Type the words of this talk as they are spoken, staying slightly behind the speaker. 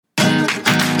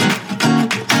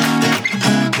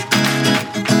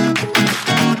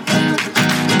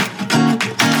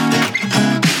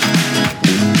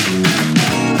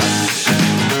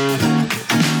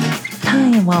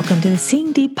Welcome to the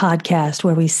Seeing Deep podcast,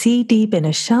 where we see deep in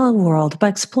a shallow world by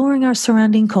exploring our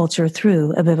surrounding culture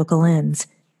through a biblical lens.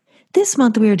 This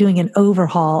month, we are doing an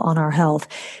overhaul on our health.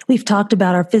 We've talked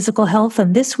about our physical health,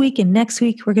 and this week and next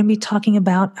week, we're going to be talking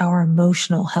about our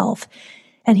emotional health.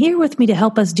 And here with me to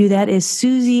help us do that is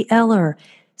Susie Eller.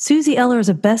 Susie Eller is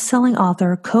a best-selling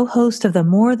author, co-host of the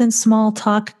More Than Small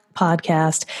Talk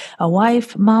podcast, a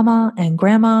wife, mama, and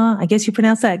grandma. I guess you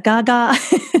pronounce that Gaga.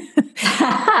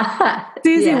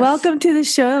 Susie, Yes. Welcome to the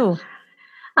show.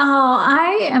 Oh,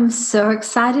 I am so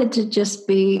excited to just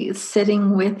be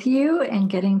sitting with you and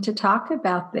getting to talk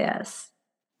about this.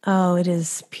 Oh, it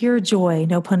is pure joy,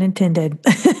 no pun intended,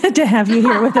 to have you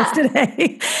here with us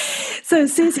today. So,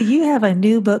 Susie, you have a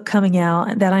new book coming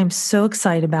out that I'm so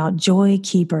excited about, Joy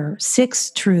Keeper,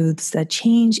 6 Truths That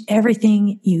Change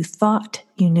Everything You Thought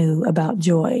You Knew About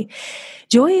Joy.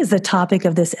 Joy is the topic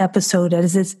of this episode,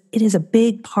 as it is a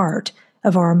big part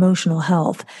of our emotional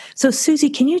health. So, Susie,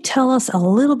 can you tell us a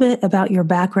little bit about your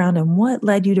background and what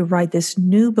led you to write this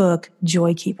new book,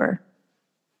 Joy Keeper?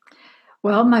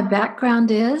 Well, my background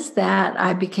is that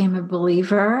I became a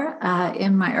believer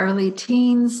in my early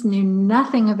teens, knew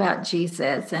nothing about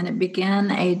Jesus, and it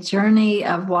began a journey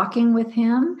of walking with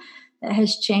him that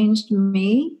has changed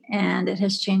me and it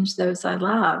has changed those I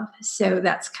love. So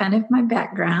that's kind of my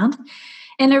background.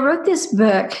 And I wrote this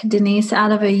book, Denise,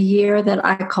 out of a year that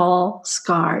I call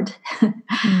scarred.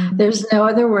 There's no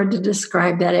other word to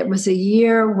describe that. It was a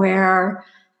year where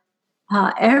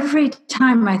every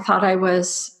time I thought I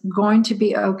was going to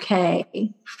be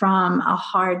okay from a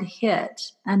hard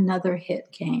hit, another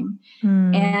hit came.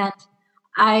 And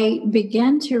I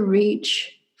began to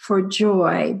reach for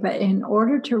joy, but in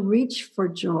order to reach for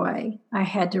joy, I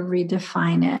had to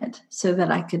redefine it so that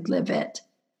I could live it.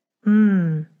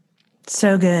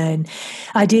 So good.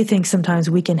 I do think sometimes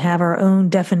we can have our own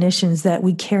definitions that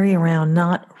we carry around,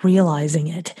 not realizing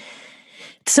it.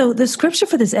 So the scripture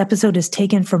for this episode is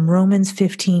taken from Romans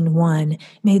 15:1.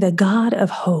 May the God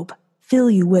of hope fill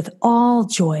you with all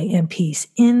joy and peace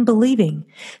in believing,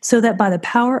 so that by the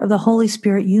power of the Holy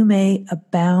Spirit you may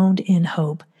abound in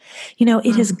hope. You know,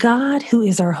 it is God who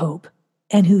is our hope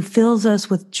and who fills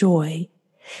us with joy.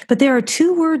 But there are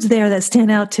 2 words there that stand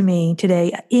out to me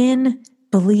today: in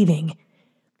believing.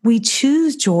 We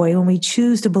choose joy when we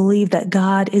choose to believe that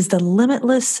God is the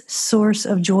limitless source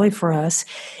of joy for us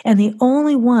and the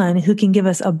only one who can give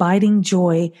us abiding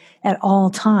joy at all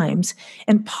times.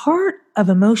 And part of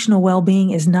emotional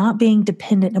well-being is not being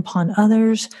dependent upon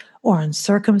others or on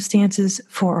circumstances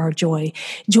for our joy.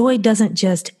 Joy doesn't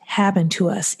just happen to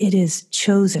us, it is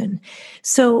chosen.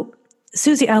 So,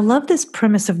 Susie, I love this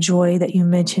premise of joy that you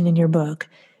mentioned in your book.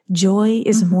 Joy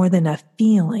is more than a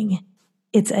feeling,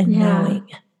 it's a knowing.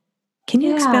 Can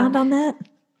you expound on that?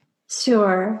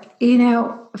 Sure. You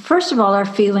know, first of all, our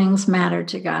feelings matter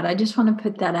to God. I just want to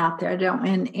put that out there. I don't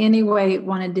in any way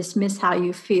want to dismiss how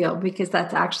you feel, because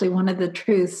that's actually one of the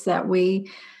truths that we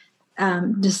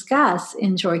discuss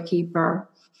in Joy Keeper.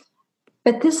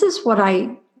 But this is what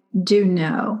I do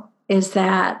know, is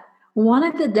that one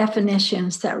of the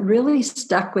definitions that really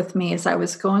stuck with me as I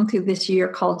was going through this year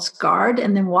called Scarred,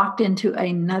 and then walked into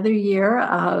another year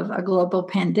of a global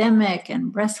pandemic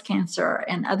and breast cancer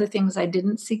and other things I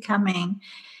didn't see coming,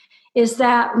 is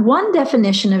that one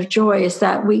definition of joy is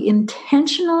that we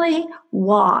intentionally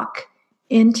walk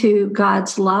into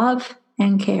God's love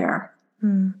and care.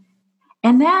 And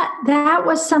that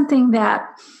was something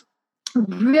that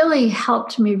really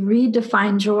helped me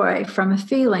redefine joy from a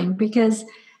feeling, because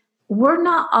we're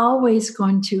not always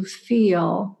going to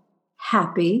feel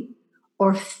happy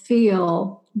or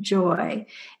feel joy.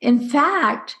 In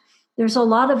fact, there's a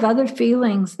lot of other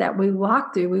feelings that we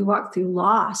walk through. We walk through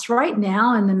loss. Right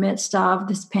now, in the midst of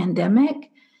this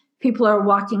pandemic, people are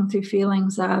walking through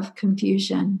feelings of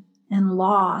confusion and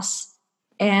loss.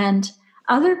 And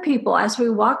other people, as we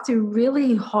walk through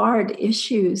really hard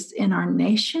issues in our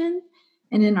nation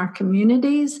and in our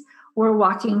communities, we're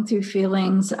walking through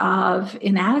feelings of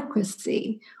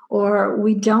inadequacy, or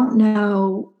we don't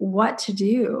know what to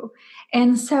do.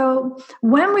 And so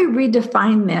when we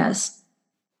redefine this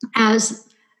as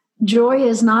joy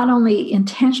is not only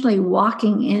intentionally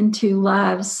walking into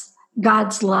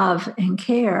God's love and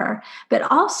care, but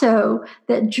also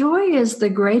that joy is the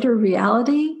greater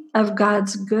reality of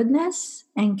God's goodness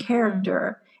and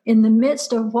character in the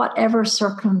midst of whatever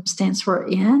circumstance we're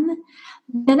in,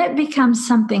 then it becomes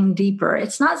something deeper.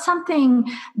 It's not something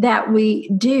that we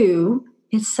do,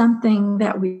 it's something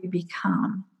that we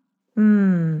become.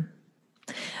 You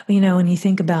know, when you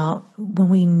think about when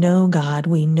we know God,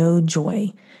 we know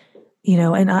joy.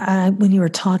 And when you were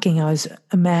talking, I was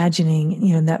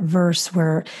imagining, that verse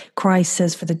where Christ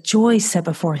says, for the joy set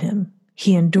before him,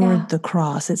 he endured the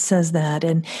cross. It says that.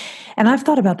 And I've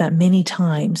thought about that many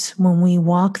times when we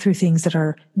walk through things that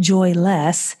are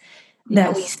joyless,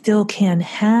 that we still can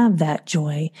have that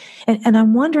joy. And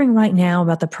I'm wondering right now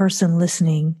about the person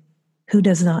listening who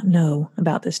does not know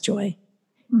about this joy.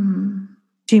 Mm.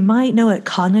 She might know it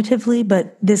cognitively,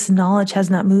 but this knowledge has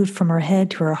not moved from her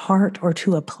head to her heart or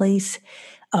to a place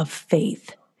of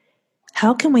faith.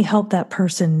 How can we help that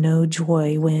person know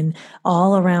joy when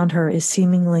all around her is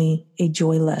seemingly a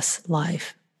joyless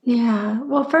life? Yeah.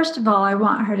 Well, first of all, I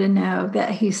want her to know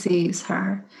that he sees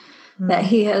her, that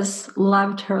he has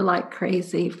loved her like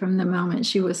crazy from the moment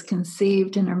she was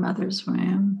conceived in her mother's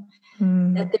womb,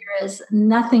 that there is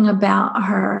nothing about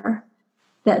her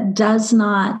that does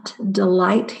not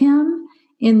delight him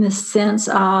in the sense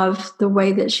of the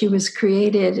way that she was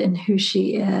created and who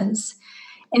she is.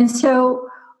 And so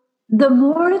the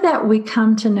more that we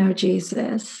come to know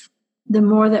Jesus, the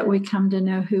more that we come to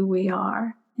know who we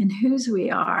are and whose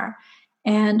we are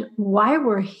and why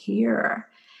we're here.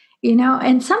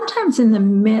 And sometimes in the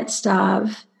midst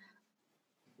of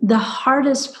the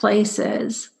hardest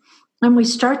places, and we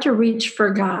start to reach for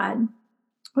God,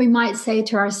 we might say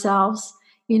to ourselves,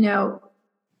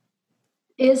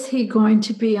 is he going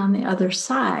to be on the other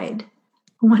side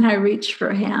when I reach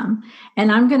for him?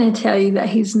 And I'm going to tell you that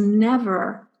he's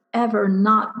never, ever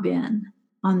not been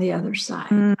on the other side.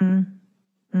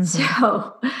 Mm-hmm.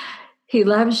 So he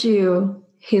loves you.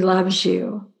 He loves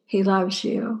you. He loves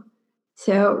you.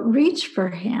 So reach for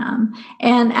him.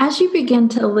 And as you begin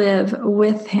to live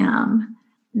with him,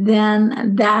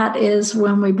 then that is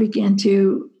when we begin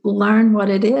to learn what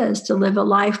it is to live a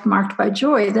life marked by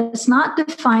joy that's not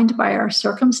defined by our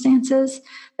circumstances,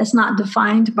 that's not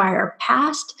defined by our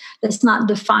past, that's not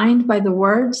defined by the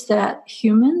words that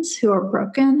humans who are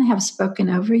broken have spoken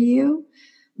over you,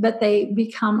 but they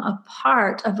become a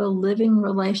part of a living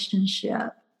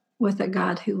relationship with a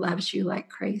God who loves you like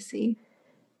crazy.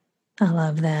 I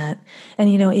love that. And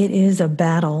it is a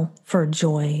battle for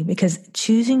joy because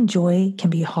choosing joy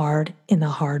can be hard in the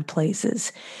hard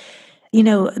places.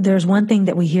 There's one thing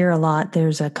that we hear a lot.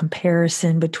 There's a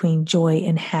comparison between joy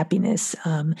and happiness.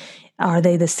 Are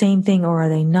they the same thing or are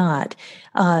they not?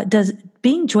 Does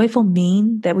being joyful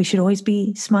mean that we should always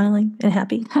be smiling and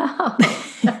happy?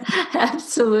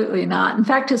 Absolutely not. In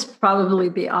fact, it's probably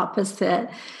the opposite.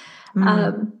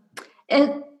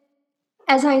 As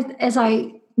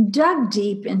I dug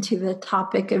deep into the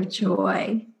topic of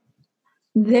joy,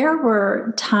 there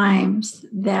were times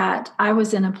that I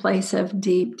was in a place of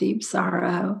deep, deep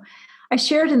sorrow. I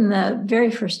shared in the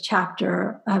very first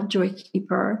chapter of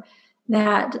Joykeeper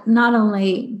that not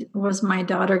only was my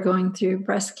daughter going through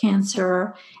breast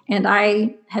cancer and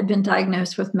I had been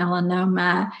diagnosed with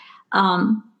melanoma,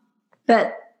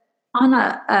 but on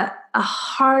a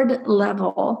hard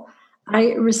level,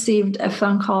 I received a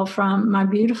phone call from my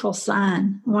beautiful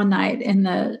son one night in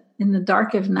the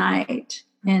dark of night.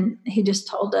 And he just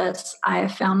told us, I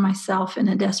have found myself in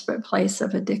a desperate place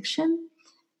of addiction.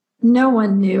 No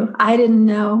one knew. I didn't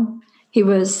know. He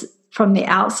was from the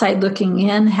outside looking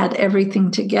in, had everything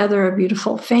together, a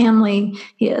beautiful family.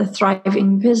 He had a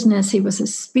thriving business. He was a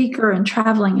speaker and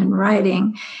traveling and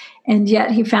writing. And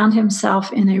yet he found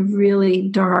himself in a really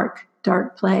dark,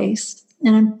 dark place.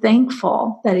 And I'm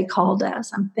thankful that he called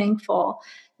us. I'm thankful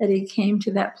that he came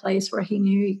to that place where he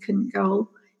knew he couldn't go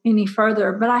any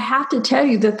further. But I have to tell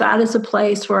you that is a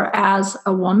place where, as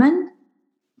a woman,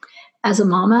 as a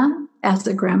mama, as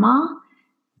a grandma,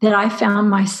 that I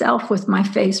found myself with my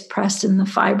face pressed in the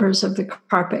fibers of the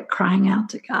carpet crying out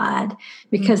to God,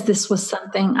 because this was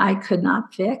something I could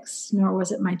not fix, nor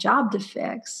was it my job to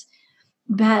fix.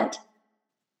 But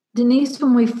Denise,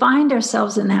 when we find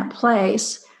ourselves in that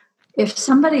place, if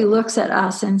somebody looks at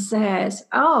us and says,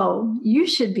 oh, you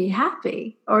should be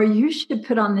happy, or you should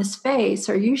put on this face,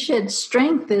 or you should,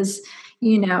 strength is,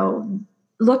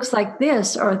 looks like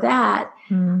this or that.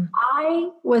 I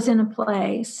was in a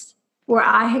place where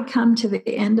I had come to the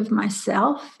end of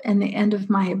myself and the end of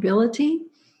my ability,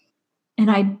 and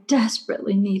I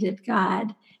desperately needed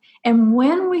God. And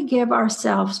when we give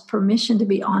ourselves permission to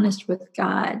be honest with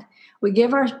God, we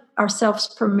give ourselves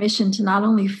permission to not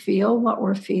only feel what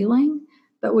we're feeling,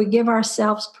 but we give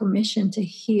ourselves permission to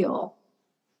heal,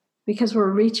 because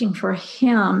we're reaching for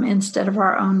him instead of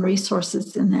our own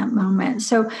resources in that moment.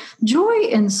 So joy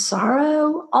and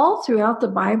sorrow all throughout the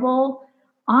Bible,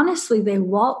 honestly, they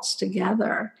waltz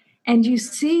together. And you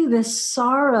see this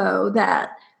sorrow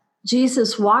that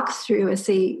Jesus walked through as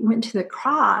he went to the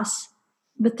cross.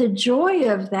 But the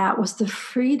joy of that was the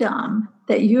freedom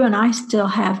that you and I still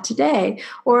have today,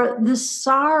 or the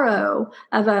sorrow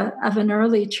of an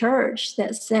early church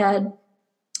that said,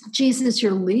 Jesus,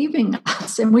 you're leaving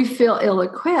us, and we feel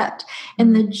ill-equipped.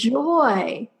 And the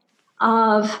joy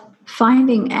of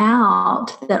finding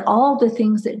out that all the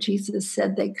things that Jesus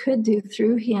said they could do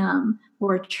through him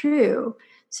were true.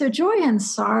 So joy and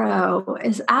sorrow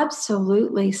is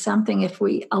absolutely something, if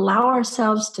we allow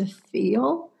ourselves to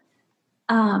feel,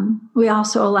 we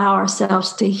also allow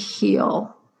ourselves to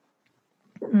heal.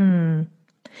 When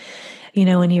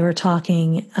you were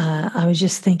talking, I was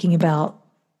just thinking about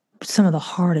some of the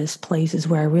hardest places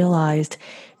where I realized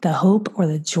the hope or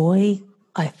the joy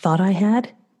I thought I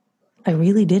had, I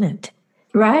really didn't.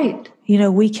 Right.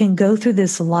 We can go through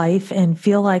this life and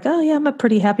feel like, oh yeah, I'm a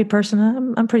pretty happy person.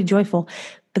 I'm pretty joyful,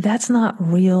 but that's not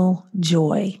real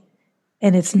joy.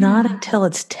 And it's not until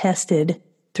it's tested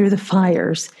through the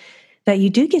fires that you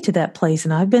do get to that place.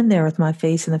 And I've been there with my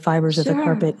face in the fibers of the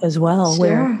carpet as well,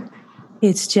 where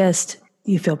it's just,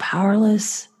 you feel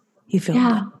powerless, you feel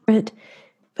desperate.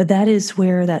 But that is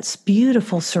where that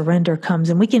beautiful surrender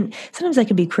comes. And sometimes that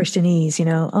can be Christianese,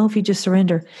 if you just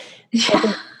surrender.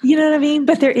 Yeah. You know what I mean?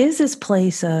 But there is this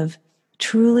place of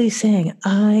truly saying,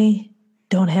 I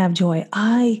don't have joy.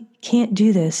 I can't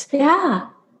do this. Yeah.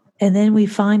 And then we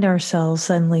find ourselves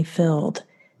suddenly filled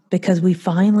because we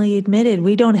finally admitted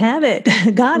we don't have it.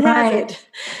 God has it.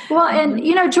 Well,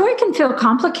 and joy can feel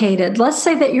complicated. Let's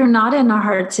say that you're not in a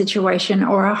hard situation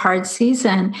or a hard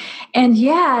season, and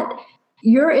yet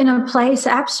you're in a place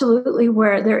absolutely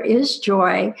where there is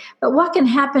joy. But what can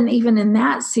happen even in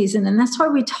that season? And that's why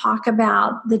we talk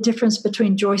about the difference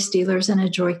between joy stealers and a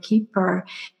joy keeper,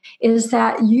 is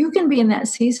that you can be in that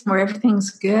season where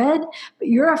everything's good, but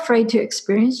you're afraid to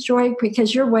experience joy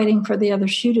because you're waiting for the other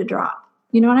shoe to drop.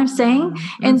 You know what I'm saying?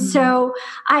 Mm-hmm. And so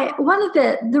one of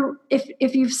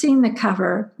if you've seen the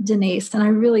cover, Denise, and I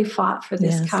really fought for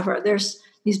this cover, there's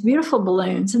these beautiful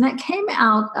balloons, and that came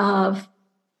out of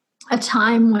a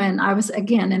time when I was,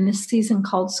 again, in this season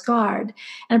called Scarred.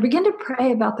 And I began to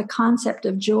pray about the concept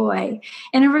of joy.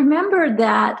 And I remembered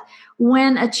that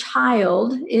when a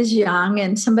child is young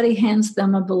and somebody hands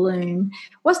them a balloon,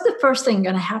 what's the first thing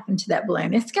going to happen to that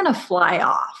balloon? It's going to fly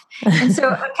off. And so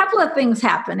a couple of things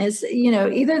happen is,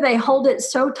 either they hold it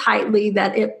so tightly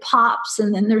that it pops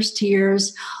and then there's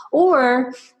tears,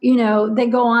 or, they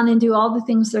go on and do all the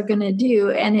things they're going to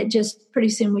do. And it just, pretty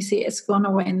soon we see it's going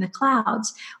away in the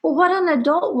clouds. Well, what an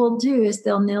adult will do is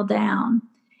they'll kneel down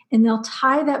and they'll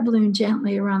tie that balloon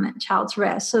gently around that child's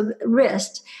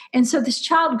wrist. And so this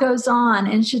child goes on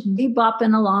and should be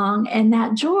bopping along, and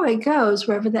that joy goes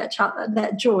wherever that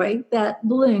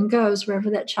balloon goes wherever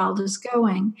that child is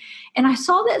going. And I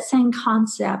saw that same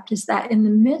concept, is that in the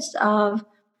midst of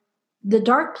the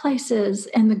dark places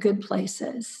and the good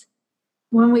places,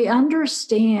 when we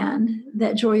understand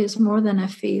that joy is more than a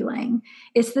feeling,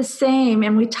 it's the same,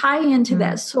 and we tie into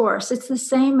that source. It's the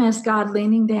same as God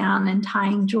leaning down and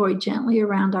tying joy gently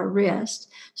around our wrist,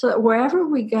 so that wherever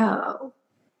we go,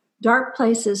 dark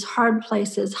places, hard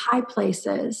places, high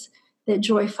places, that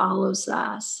joy follows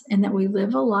us, and that we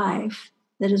live a life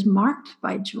that is marked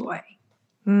by joy.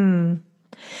 And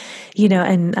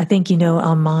I think,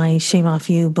 on my Shame Off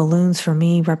You, balloons for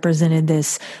me represented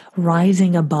this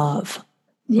rising above.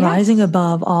 Yes. Rising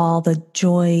above all the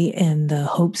joy and the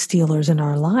hope stealers in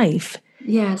our life.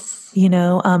 Yes.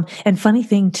 And funny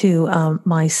thing too,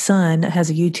 my son has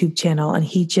a YouTube channel, and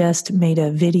he just made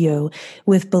a video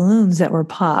with balloons that were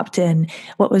popped. And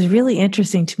what was really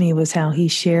interesting to me was how he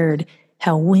shared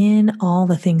how when all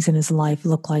the things in his life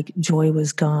looked like joy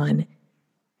was gone,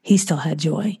 he still had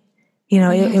joy.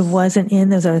 It wasn't in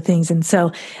those other things. And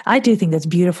so I do think that's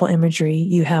beautiful imagery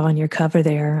you have on your cover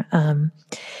there.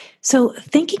 So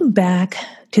thinking back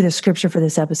to the scripture for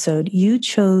this episode, you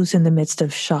chose in the midst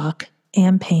of shock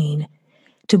and pain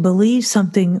to believe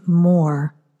something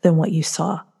more than what you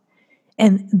saw.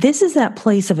 And this is that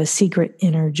place of a secret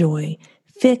inner joy,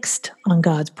 fixed on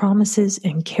God's promises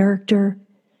and character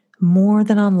more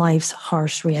than on life's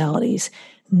harsh realities,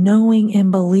 knowing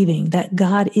and believing that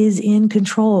God is in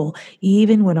control,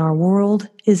 even when our world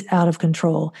is out of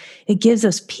control. It gives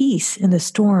us peace in the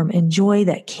storm and joy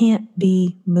that can't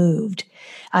be moved.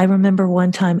 I remember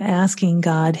one time asking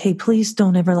God, hey, please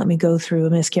don't ever let me go through a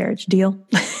miscarriage. Deal?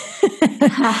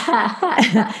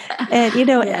 And,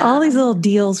 all these little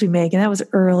deals we make, and that was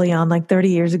early on, like 30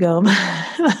 years ago,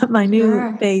 my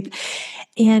new faith.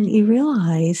 And you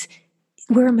realize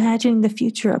we're imagining the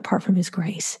future apart from His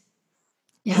grace.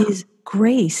 Yeah. His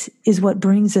grace is what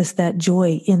brings us that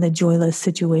joy in the joyless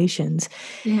situations.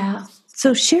 Yeah.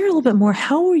 So share a little bit more.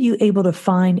 How were you able to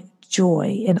find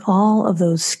joy in all of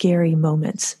those scary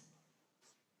moments?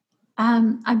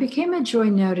 I became a joy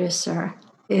noticer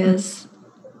is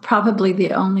probably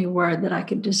the only word that I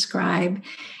could describe.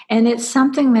 And it's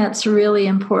something that's really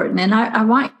important. And I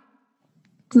want,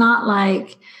 it's not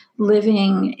like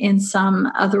living in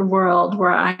some other world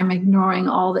where I'm ignoring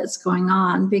all that's going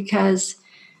on, because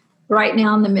right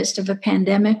now in the midst of a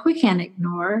pandemic, we can't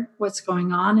ignore what's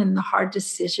going on and the hard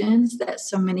decisions that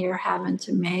so many are having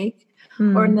to make.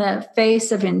 Or in the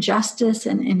face of injustice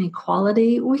and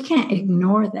inequality, we can't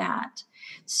ignore that.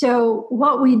 So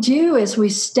what we do is we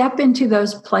step into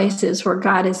those places where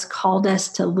God has called us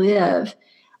to live.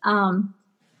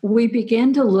 We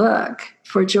begin to look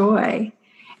for joy.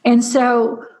 And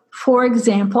so, for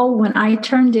example, when I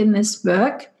turned in this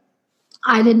book,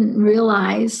 I didn't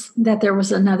realize that there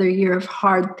was another year of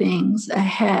hard things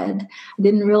ahead. I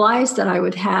didn't realize that I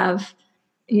would have,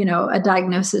 a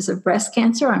diagnosis of breast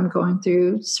cancer. I'm going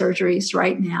through surgeries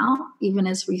right now, even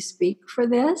as we speak for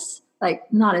this, like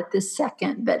not at this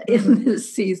second, but in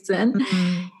this season.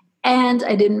 Mm-hmm. And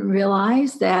I didn't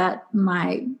realize that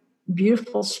my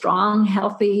beautiful, strong,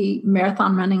 healthy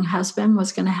marathon running husband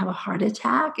was going to have a heart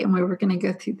attack, and we were going to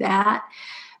go through that.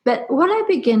 But what I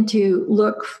begin to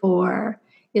look for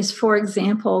is, for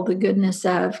example, the goodness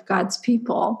of God's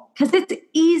people, because it's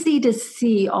easy to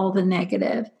see all the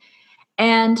negative.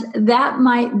 And that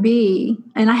might be,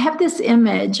 and I have this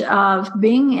image of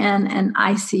being in an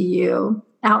ICU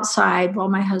outside while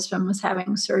my husband was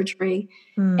having surgery.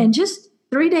 And just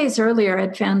 3 days earlier,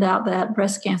 I'd found out that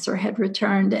breast cancer had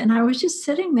returned. And I was just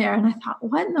sitting there and I thought,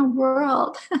 what in the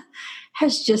world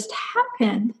has just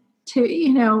happened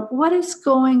to, what is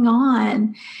going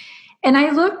on? And I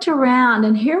looked around,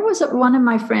 and here was one of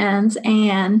my friends,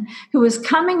 Anne, who was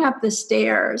coming up the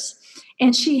stairs.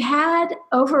 And she had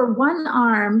over one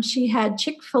arm, she had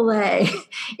Chick-fil-A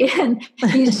in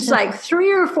these like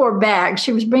 3 or 4 bags.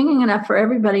 She was bringing enough for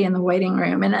everybody in the waiting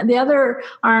room. And the other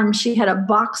arm, she had a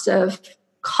box of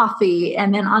coffee.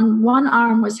 And then on one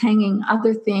arm was hanging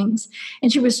other things.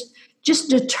 And she was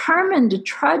just determined to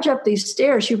trudge up these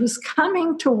stairs. She was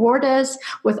coming toward us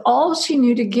with all she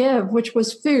knew to give, which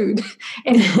was food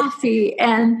and coffee.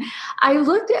 And I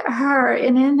looked at her,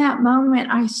 and in that moment,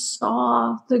 I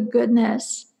saw the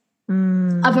goodness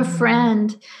of a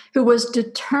friend who was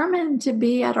determined to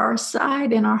be at our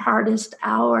side in our hardest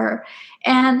hour.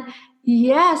 And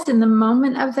yes, in the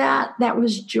moment of that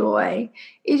was joy.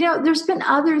 There's been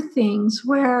other things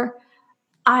where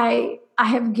I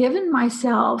have given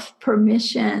myself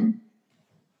permission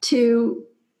to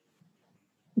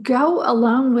go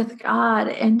alone with God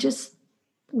and just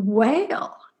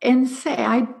wail and say,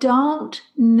 I don't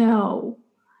know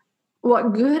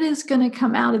what good is going to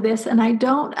come out of this, and I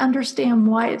don't understand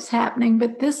why it's happening,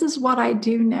 but this is what I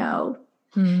do know.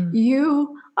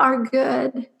 You are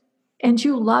good, and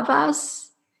you love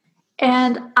us,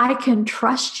 and I can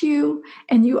trust you,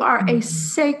 and you are a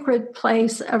sacred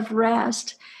place of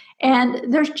rest.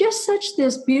 And there's just such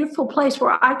this beautiful place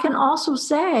where I can also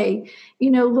say,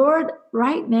 Lord,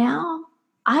 right now,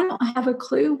 I don't have a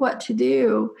clue what to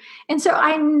do. And so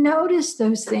I notice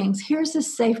those things. Here's a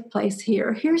safe place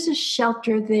here. Here's a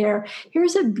shelter there.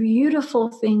 Here's a beautiful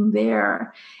thing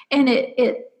there. And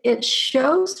it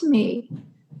shows me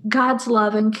God's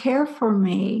love and care for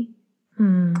me.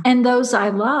 And those I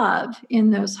love in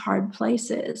those hard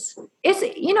places. It's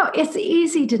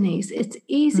easy, Denise. It's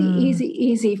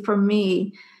easy for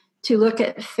me to look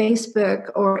at Facebook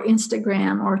or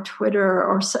Instagram or Twitter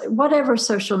or whatever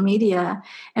social media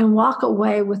and walk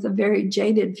away with a very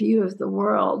jaded view of the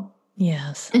world.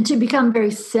 Yes. And to become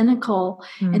very cynical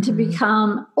and to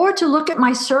look at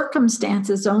my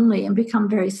circumstances only and become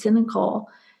very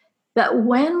cynical. But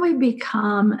when we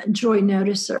become joy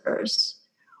noticers,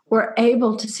 we're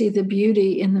able to see the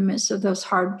beauty in the midst of those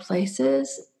hard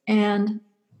places and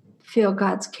feel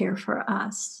God's care for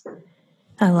us.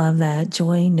 I love that.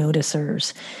 Joy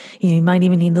noticers. You might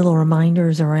even need little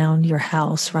reminders around your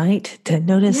house, right? To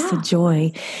notice the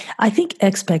joy. I think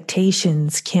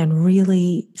expectations can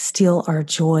really steal our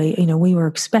joy. We were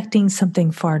expecting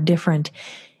something far different,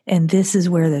 and this is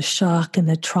where the shock and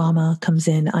the trauma comes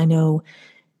in. I know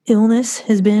illness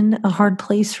has been a hard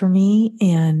place for me,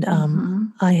 and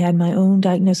I had my own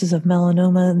diagnosis of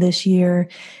melanoma this year,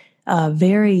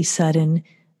 very sudden,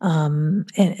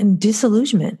 and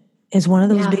disillusionment is one of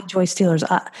those big joy stealers.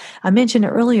 I mentioned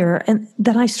earlier and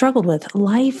that I struggled with.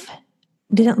 Life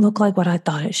didn't look like what I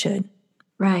thought it should.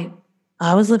 Right.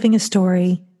 I was living a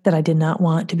story that I did not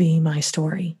want to be my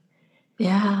story.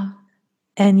 Yeah.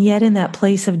 And yet in that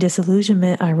place of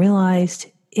disillusionment, I realized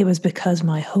it was because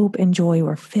my hope and joy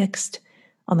were fixed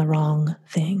on the wrong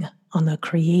thing. on the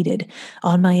created,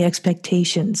 on my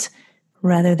expectations,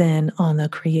 rather than on the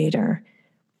Creator.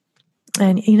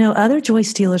 And, other joy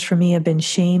stealers for me have been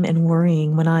shame and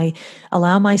worrying when I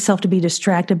allow myself to be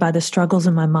distracted by the struggles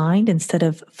in my mind instead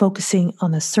of focusing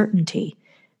on the certainty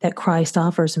that Christ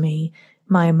offers me.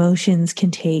 My emotions can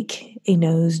take a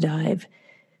nosedive.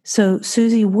 So,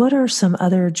 Susie, what are some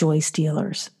other joy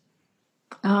stealers?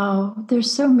 Oh,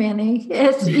 there's so many.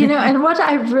 It's, and what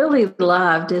I really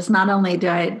loved is not only do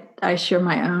I share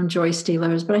my own joy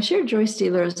stealers, but I share joy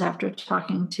stealers after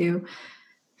talking to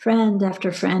friend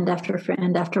after friend after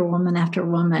friend after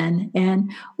woman.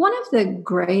 And one of the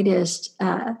greatest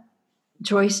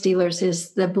joy stealers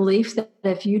is the belief that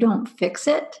if you don't fix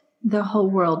it, the whole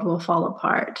world will fall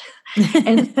apart.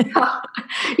 And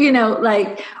so,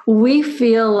 like we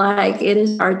feel like it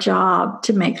is our job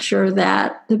to make sure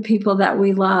that the people that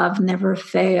we love never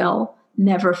fail,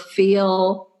 never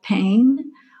feel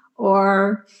pain,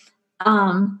 or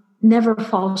never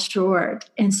fall short.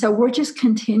 And so we're just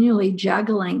continually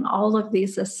juggling all of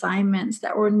these assignments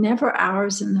that were never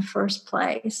ours in the first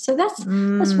place. So that's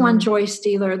one joy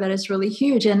stealer that is really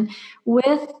huge. And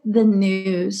with the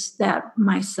news that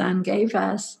my son gave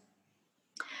us,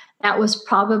 that was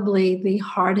probably the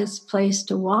hardest place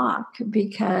to walk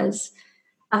because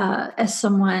as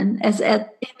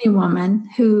any woman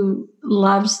who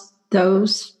loves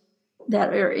those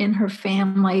that are in her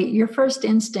family, your first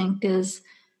instinct is,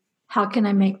 how can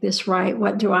I make this right?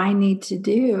 What do I need to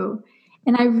do?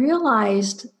 And I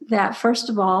realized that, first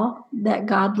of all, that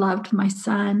God loved my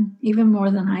son even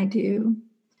more than I do,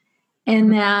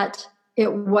 and that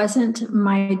it wasn't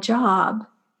my job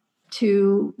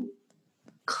to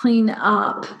clean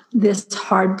up this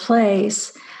hard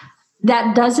place.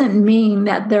 That doesn't mean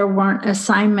that there weren't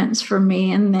assignments for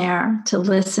me in there to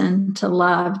listen, to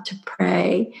love, to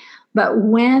pray. But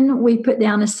when we put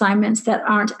down assignments that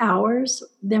aren't ours,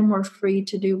 then we're free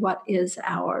to do what is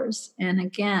ours. And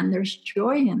again, there's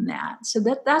joy in that. So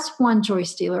that's one joy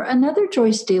stealer. Another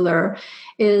joy stealer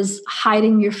is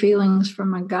hiding your feelings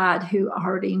from a God who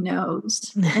already knows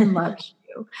and loves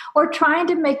you, or trying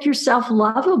to make yourself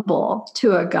lovable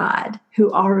to a God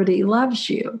who already loves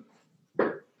you.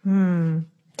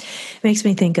 Makes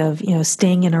me think of,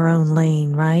 staying in our own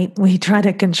lane, right? We try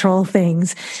to control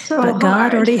things, but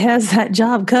God already has that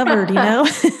job covered,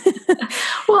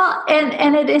 Well,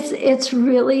 and it's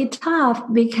really tough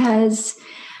because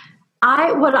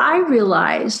what I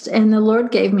realized, and the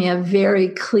Lord gave me a very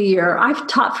clear, I've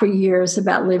taught for years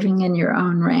about living in your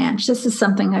own ranch. This is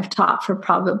something I've taught for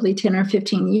probably 10 or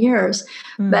 15 years.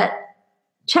 But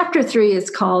chapter 3 is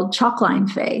called Chalkline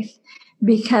Faith,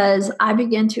 because I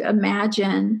began to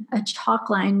imagine a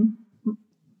chalk line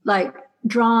like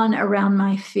drawn around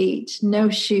my feet,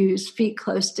 no shoes, feet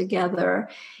close together.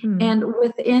 And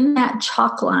within that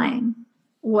chalk line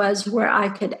was where I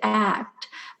could act.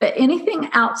 But anything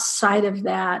outside of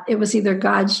that, it was either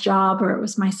God's job or it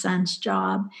was my son's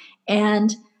job.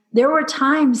 And there were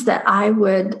times that I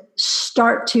would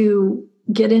start to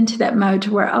get into that mode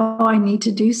to where, I need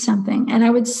to do something. And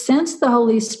I would sense the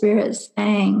Holy Spirit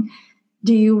saying,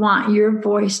 do you want your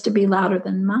voice to be louder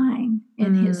than mine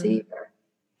in his ear?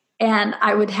 And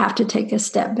I would have to take a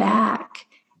step back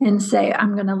and say,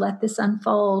 I'm going to let this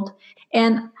unfold.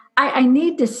 And I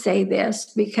need to say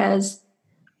this because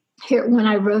here, when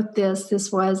I wrote this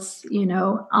was,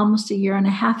 almost a year and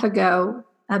a half ago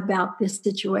about this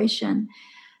situation.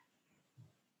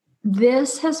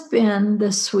 This has been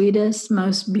the sweetest,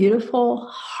 most beautiful,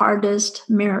 hardest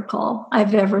miracle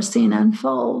I've ever seen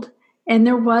unfold. And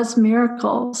there was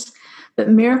miracles, but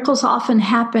miracles often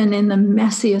happen in the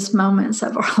messiest moments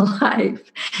of our life.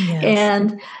 Yes.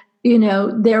 And,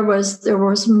 there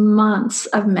was months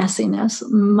of messiness,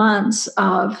 months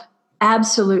of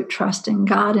absolute trust in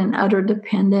God and utter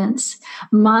dependence,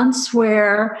 months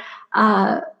where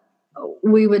I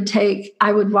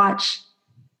would watch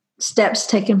steps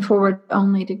taken forward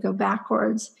only to go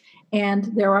backwards.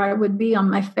 And there I would be on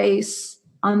my face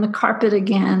on the carpet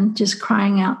again, just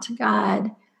crying out to God.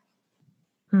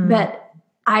 But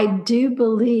I do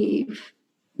believe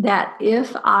that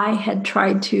if I had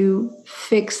tried to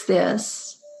fix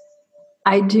this,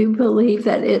 I do believe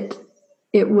that it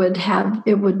would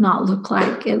not look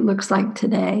like it looks like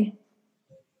today.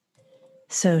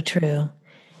 So true.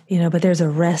 But there's a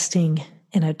resting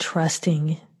and a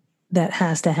trusting that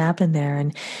has to happen there.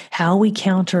 And how we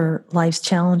counter life's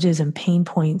challenges and pain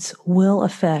points will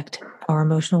affect our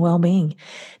emotional well-being.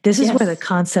 This is where the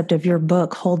concept of your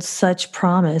book holds such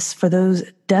promise for those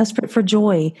desperate for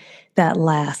joy that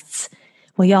lasts.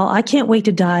 Well, y'all, I can't wait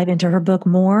to dive into her book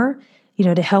more,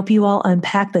 to help you all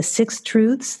unpack the 6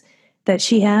 truths that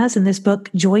she has in this book,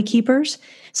 Joy Keepers.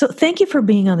 So thank you for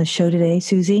being on the show today,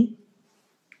 Susie.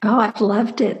 Oh, I've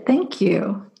loved it. Thank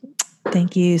you.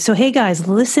 Thank you. So, hey guys,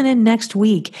 listen in next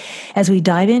week as we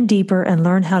dive in deeper and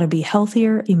learn how to be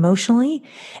healthier emotionally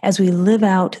as we live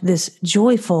out this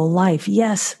joyful life.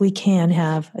 Yes, we can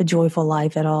have a joyful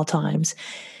life at all times.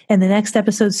 In the next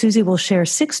episode, Susie will share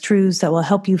 6 truths that will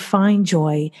help you find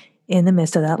joy in the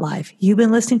midst of that life. You've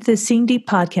been listening to the Seeing Deep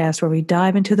podcast, where we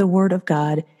dive into the Word of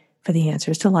God for the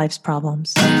answers to life's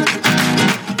problems.